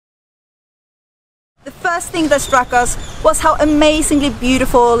The first thing that struck us was how amazingly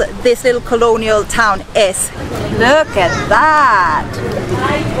beautiful this little colonial town is. Look at that!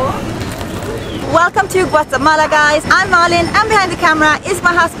 Welcome to Guatemala, guys. I'm Malin, and behind the camera is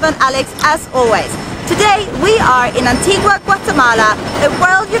my husband Alex, as always. Today we are in Antigua Guatemala, a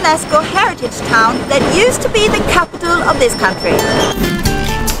World UNESCO Heritage Town that used to be the capital of this country.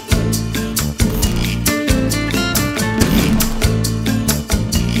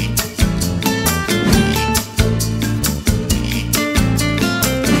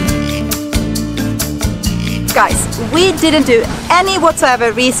 Guys, we didn't do any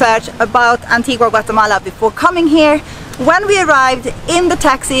whatsoever research about Antigua Guatemala before coming here. When we arrived in the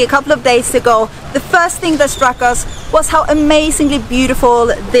taxi a couple of days ago, the first thing that struck us was how amazingly beautiful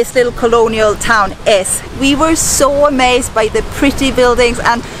this little colonial town is. We were so amazed by the pretty buildings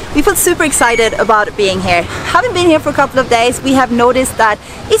and we felt super excited about being here. Having been here for a couple of days, we have noticed that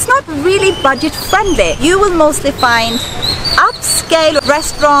it's not really budget friendly. You will mostly find upscale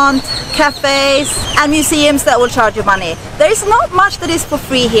restaurants, cafes and museums that will charge you money. There is not much that is for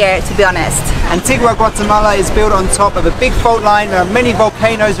free here, to be honest. Antigua Guatemala is built on top of a big fault line. There are many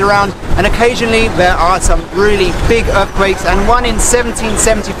volcanoes around and occasionally there are some really big earthquakes, and one in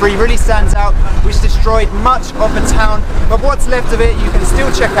 1773 really stands out, which destroyed much of the town. But what's left of it you can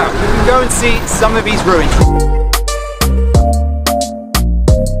still check out. You can go and see some of these ruins.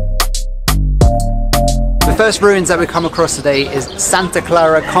 The first ruins that we come across today is Santa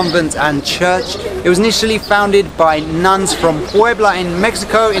Clara Convent and Church. It was initially founded by nuns from Puebla in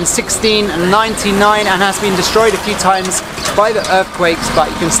Mexico in 1699 and has been destroyed a few times by the earthquakes, but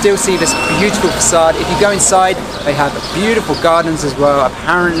you can still see this beautiful facade. If you go inside, they have beautiful gardens as well,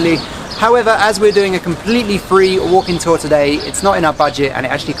 apparently. However, as we're doing a completely free walking tour today, it's not in our budget and it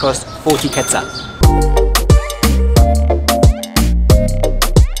actually cost 40 quetzal.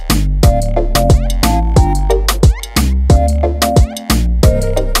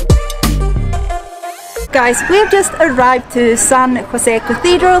 Guys, we've just arrived to San Jose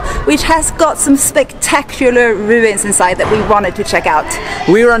Cathedral, which has got some spectacular ruins inside that we wanted to check out.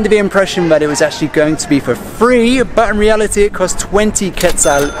 We were under the impression that it was actually going to be for free, but in reality it cost 20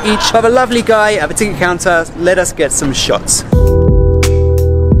 quetzal each. But a lovely guy at the ticket counter let us get some shots.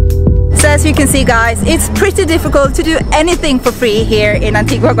 So as you can see, guys, it's pretty difficult to do anything for free here in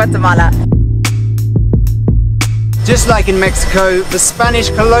Antigua Guatemala. Just like in Mexico, the Spanish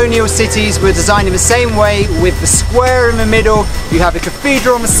colonial cities were designed in the same way, with the square in the middle. You have a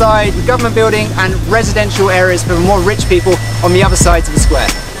cathedral on the side, the government building and residential areas for the more rich people on the other sides of the square.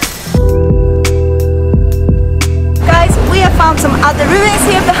 Guys, we have found some other ruins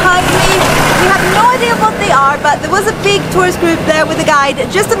here behind me. We have no idea what they are, but there was a big tourist group there with a guide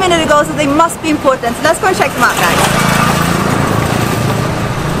just a minute ago, so they must be important. So let's go and check them out, guys.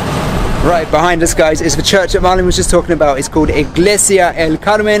 Right behind us, guys, is the church that Marlon was just talking about. It's called Iglesia El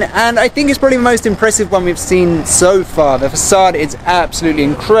Carmen, and I think it's probably the most impressive one we've seen so far. The facade is absolutely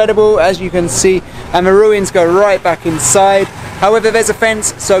incredible, as you can see, and the ruins go right back inside. However, there's a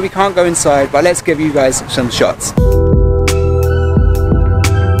fence, so we can't go inside, but let's give you guys some shots.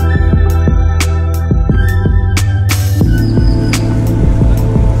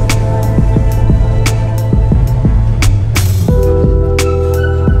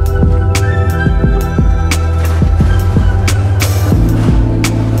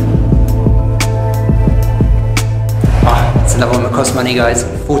 Another one that costs money, guys,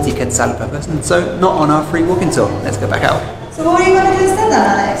 40 quetzal per person, so not on our free walking tour. Let's go back out. So what are you going to do instead then,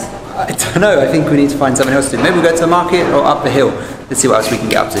 Alex? I don't know, I think we need to find something else to do. Maybe we'll go to the market or up the hill. Let's see what else we can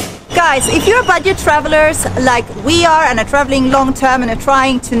get up to. Guys, if you're budget travelers like we are and are traveling long term and are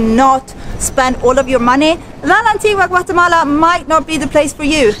trying to not spend all of your money, then Antigua Guatemala might not be the place for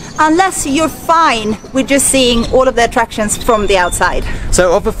you, unless you're fine with just seeing all of the attractions from the outside.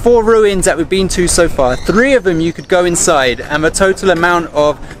 So of the 4 ruins that we've been to so far, 3 of them you could go inside, and the total amount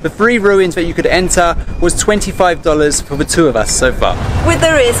of the 3 ruins that you could enter was $25 for the 2 of us so far. With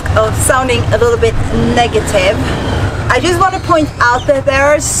the risk of sounding a little bit negative, I just want to point out that there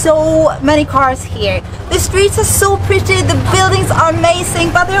are so many cars here. The streets are so pretty, the buildings are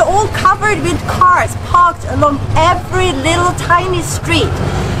amazing, but they're all covered with cars parked along every little tiny street.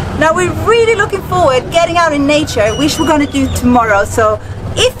 Now we're really looking forward getting out in nature, which we're going to do tomorrow. So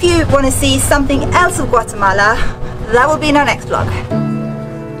if you want to see something else of Guatemala, that will be in our next vlog.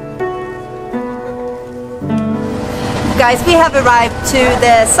 Guys, we have arrived to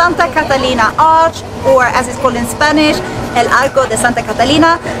the Santa Catalina Arch, or as it's called in Spanish, El Arco de Santa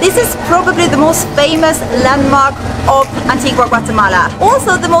Catalina. This is probably the most famous landmark of Antigua Guatemala.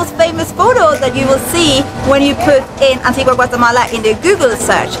 Also the most famous photo that you will see when you put in Antigua Guatemala in the Google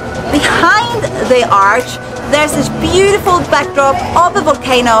search. Behind the arch, there's this beautiful backdrop of a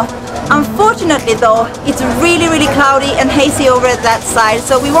volcano. Unfortunately though, it's really cloudy and hazy over that side,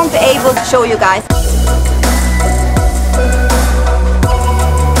 so we won't be able to show you guys.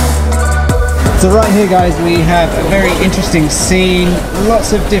 So right here guys, we have a very interesting scene,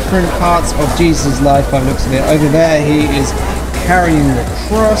 lots of different parts of Jesus' life by the looks of it. Over there he is carrying the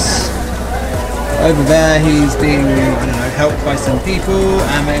cross, over there he's being helped by some people,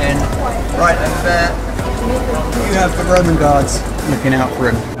 and then right over there you have the Roman guards looking out for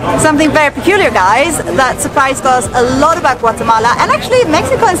him. Something very peculiar, guys, that surprised us a lot about Guatemala, and actually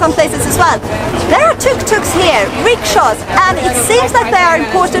Mexico in some places as well. There are tuk-tuks here, rickshaws, and it seems like they are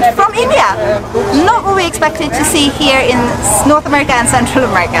imported from India. Not what we expected to see here in North America and Central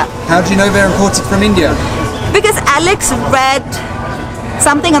America. How do you know they're imported from India? Because Alex read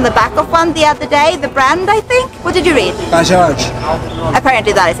something on the back of one the other day, the brand I think. What did you read? Bajaj.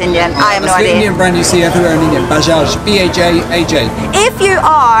 Apparently that is Indian, I have no That's the idea. Indian brand you see everywhere in India, Bajaj, B-A-J-A-J. If you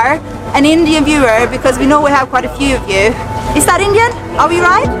are an Indian viewer, because we know we have quite a few of you, is that Indian? Are we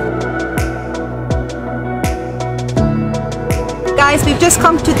right? Guys, we've just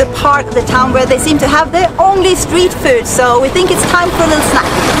come to the part of the town where they seem to have their only street food, so we think it's time for a little snack.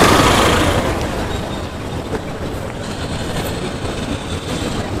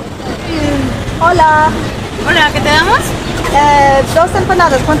 Hola. Hola, ¿qué te damos? Dos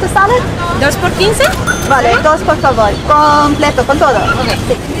empanadas, ¿cuánto salen? 2 por 15. Vale, dos por favor. Completo, con todo. Okay.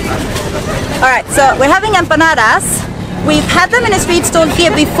 Sí. Alright, so we're having empanadas. We've had them in a street stall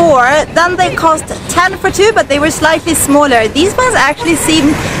here before, then they cost 10 for 2, but they were slightly smaller. These ones actually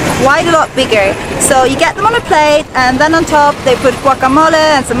seem quite a lot bigger. So you get them on a plate, and then on top they put guacamole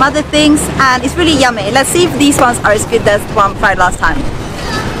and some other things, and it's really yummy. Let's see if these ones are as good as the one we tried last time.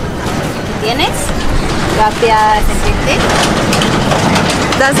 ¿Tienes? Gracias, Enrique.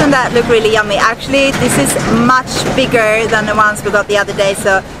 Doesn't that look really yummy? Actually, this is much bigger than the ones we got the other day,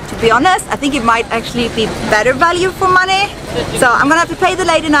 so to be honest, I think it might actually be better value for money. So I'm gonna have to pay the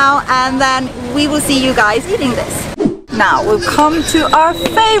lady now, and then we will see you guys eating this. Now we've come to our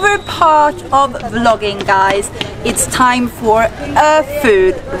favorite part of vlogging, guys. It's time for a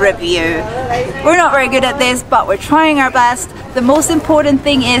food review. We're not very good at this, but we're trying our best. The most important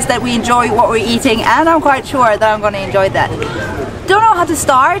thing is that we enjoy what we're eating, and I'm quite sure that I'm going to enjoy that. Don't know how to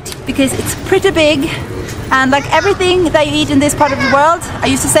start because it's pretty big, and like everything that you eat in this part of the world, I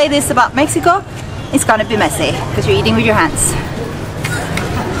used to say this about Mexico, it's gonna be messy because you're eating with your hands.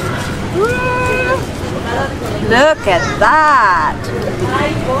 Look at that!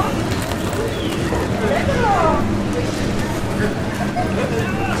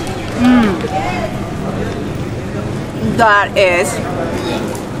 That is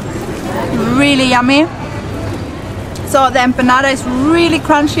really yummy. So the empanada is really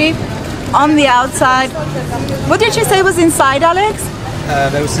crunchy on the outside. What did you say was inside, Alex?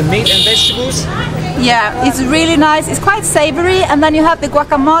 There was some meat and vegetables. Yeah, it's really nice. It's quite savory, and then you have the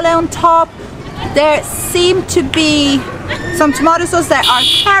guacamole on top. There seem to be some tomato sauce, there are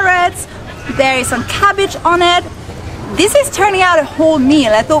carrots, there is some cabbage on it. This is turning out a whole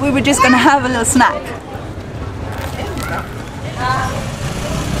meal. I thought we were just gonna have a little snack.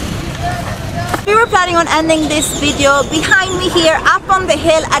 We were planning on ending this video behind me here up on the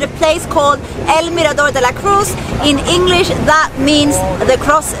hill at a place called El Mirador de la Cruz. In English that means the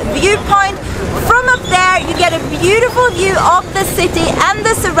cross viewpoint. From up there you get a beautiful view of the city and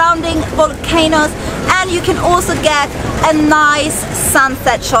the surrounding volcanoes, and you can also get a nice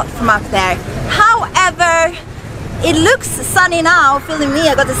sunset shot from up there. However, it looks sunny now, feeling me,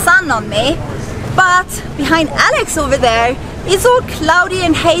 I got the sun on me, but behind Alex over there it's all cloudy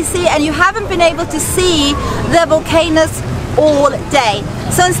and hazy, and you haven't been able to see the volcanoes all day.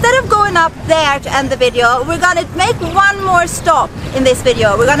 So instead of going up there to end the video, we're gonna make one more stop in this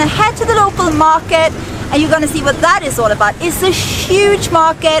video. We're gonna head to the local market, and you're gonna see what that is all about. It's a huge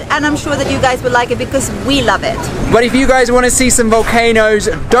market, and I'm sure that you guys will like it because we love it. But if you guys want to see some volcanoes,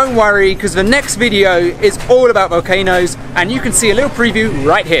 don't worry, because the next video is all about volcanoes, and you can see a little preview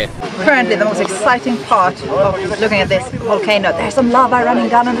right here. Currently the most exciting part of looking at this volcano. There's some lava running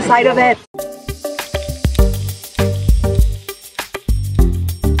down on the side of it.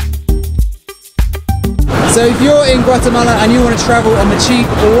 So if you're in Guatemala and you want to travel on the cheap,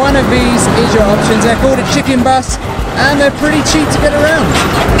 one of these is your options. They're called a chicken bus, and they're pretty cheap to get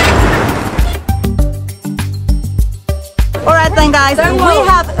around. Alright then guys, we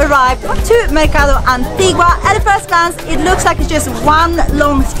have arrived to Mercado Antigua. At the first glance it looks like it's just one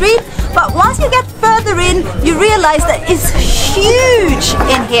long street, but once you get further in you realize that it's huge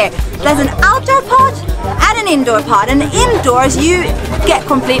in here. There's an outdoor part and an indoor part, and indoors you get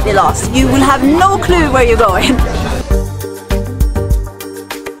completely lost. You will have no clue where you're going.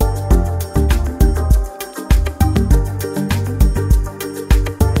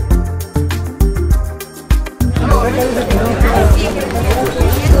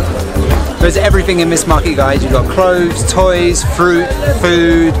 There's everything in this market, guys. You've got clothes, toys, fruit,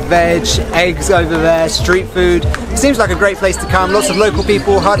 food, veg, eggs over there, street food. It seems like a great place to come. Lots of local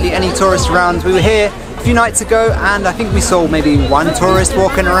people, hardly any tourists around. We were here a few nights ago and I think we saw maybe one tourist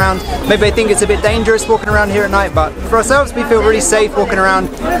walking around. Maybe I think it's a bit dangerous walking around here at night, but for ourselves we feel really safe walking around,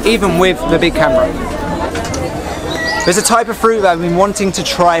 even with the big camera. There's a type of fruit that I've been wanting to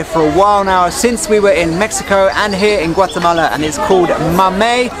try for a while now, since we were in Mexico and here in Guatemala, and it's called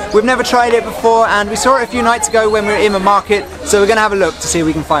mamey. We've never tried it before and we saw it a few nights ago when we were in the market, so we're gonna have a look to see if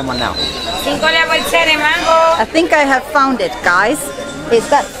we can find one now. I think I have found it, guys. It's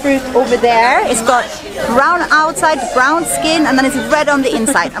that fruit over there. It's got brown outside, brown skin, and then it's red on the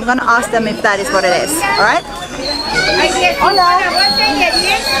inside. I'm gonna ask them if that is what it is, alright? Hola.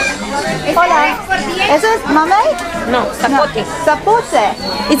 Hola. ¿Eso es mamey? No, zapote. Zapote.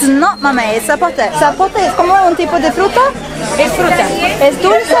 It's not mamey, it's zapote. Zapote es como un tipo de fruta. Es fruta. ¿Es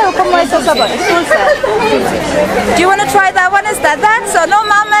dulce o como es el sabor? Es dulce. Do you want to try that one instead then? So no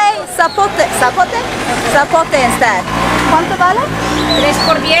mamey, zapote. Zapote? Zapote instead. ¿Cuánto vale? 3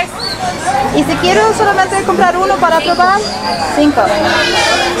 por 10. Y si quiero solamente comprar uno para probar, 5.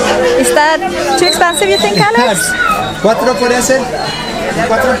 Is that too expensive, you think, Alex? 4 podría ser.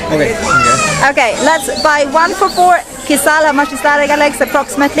 4? Okay. Okay, let's buy 1 for 4. Quizá, how much is that, Alex,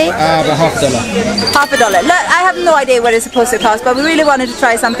 approximately? About $50. $50. Look, I have no idea what it's supposed to cost, but we really wanted to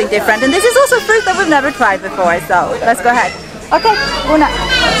try something different. And this is also fruit that we've never tried before, so let's go ahead. Okay, una.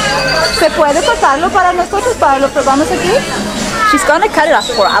 ¿Se puede cortarlo para nosotros, para lo probamos aquí? She's gonna cut it up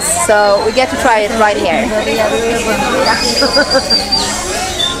for us, so we get to try it right here.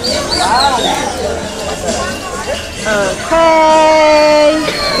 Okay,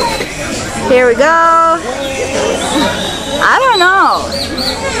 here we go. I don't know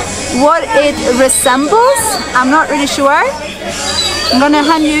what it resembles. I'm not really sure. I'm gonna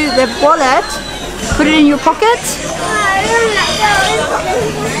hand you the wallet. Put it in your pocket.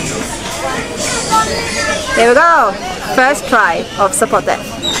 Here we go. First try of zapote.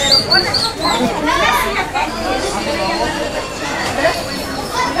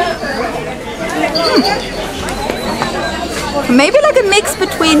 Maybe like a mix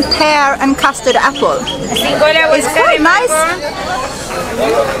between pear and custard apple. It's quite nice.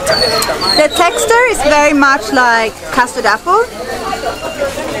 The texture is very much like custard apple,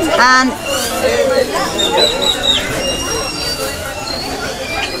 and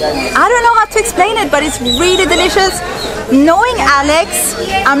I don't know how to explain it, but it's really delicious. Knowing Alex,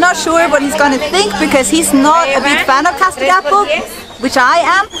 I'm not sure what he's gonna think because he's not a big fan of custard apple, which I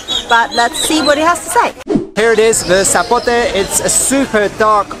am, but let's see what he has to say. Here it is, the zapote. It's a super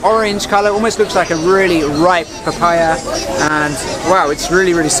dark orange color, almost looks like a really ripe papaya, and wow, it's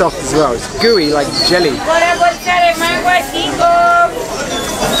really, really soft as well. It's gooey, like jelly.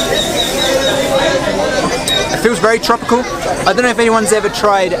 It feels very tropical. I don't know if anyone's ever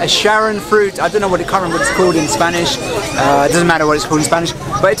tried a Sharon fruit. I don't know can't remember what it's called in Spanish. It doesn't matter what it's called in Spanish,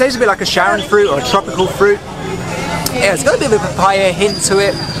 but it tastes a bit like a Sharon fruit or a tropical fruit. Yeah, it's got a bit of a papaya hint to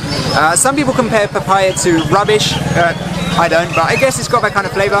it. Some people compare papaya to rubbish. I don't, but I guess it's got that kind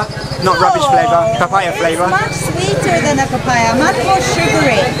of flavour. Not rubbish flavour, papaya flavour. It's much sweeter than a papaya, much more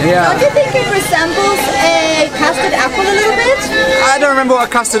sugary. Yeah. Don't you think it resembles a custard apple a little bit? I don't remember what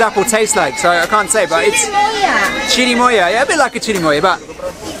a custard apple tastes like, so I can't say, but it's... Chirimoya, yeah, a bit like a chirimoya, but...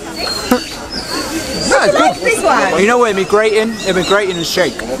 No, it's good. This one? You know what, it'd be grating and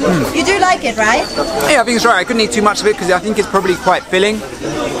shake. You do like it, right? Yeah, I think it's right. I couldn't eat too much of it because I think it's probably quite filling.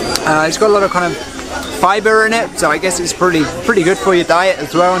 It's got a lot of kind of fiber in it, so I guess it's pretty good for your diet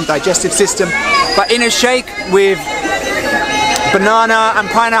as well and digestive system. But in a shake with banana and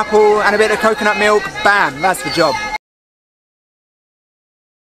pineapple and a bit of coconut milk, bam, that's the job.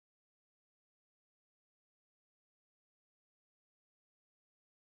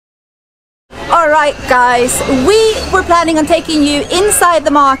 Alright guys, we were planning on taking you inside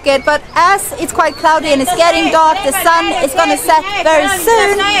the market, but as it's quite cloudy and it's getting dark, the sun is going to set very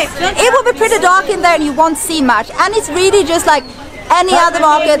soon, it will be pretty dark in there and you won't see much. And it's really just like any other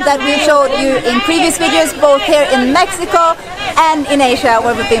market that we showed you in previous videos, both here in Mexico and in Asia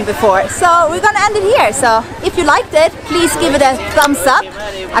where we've been before. So we're gonna end it here. So if you liked it, please give it a thumbs up.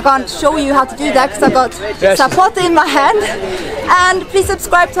 I can't show you how to do that because I've got zapote in my hand. And please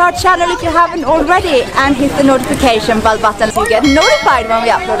subscribe to our channel if you haven't already, and hit the notification bell button so you get notified when we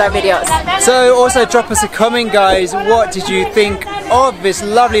upload our videos. So also drop us a comment, guys. What did you think of this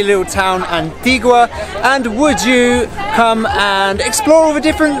lovely little town Antigua, and would you come and explore all the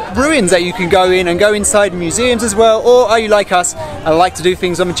different ruins that you can go in and go inside museums as well, or are you like us and like to do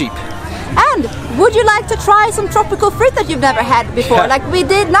things on the cheap? And would you like to try some tropical fruit that you've never had before, like we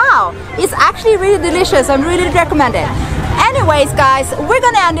did now? It's actually really delicious. I really recommend it. Anyways, guys, we're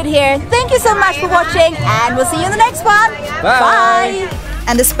gonna end it here. Thank you so much for watching, and we'll see you in the next one. Bye.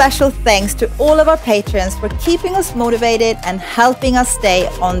 And a special thanks to all of our patrons for keeping us motivated and helping us stay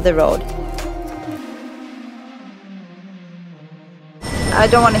on the road. I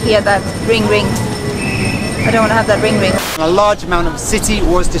don't want to hear that ring ring. I don't want to have that ring ring. A large amount of the city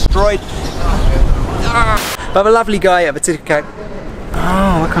was destroyed. But a lovely guy at the ticket.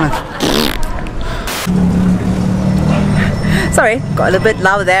 Oh, what kind of... Sorry, got a little bit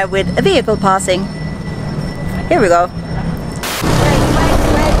loud there with a vehicle passing. Here we go.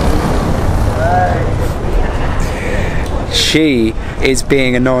 She is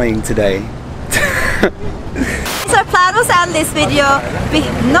being annoying today. So our plan was to end this video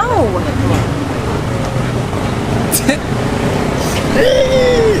No!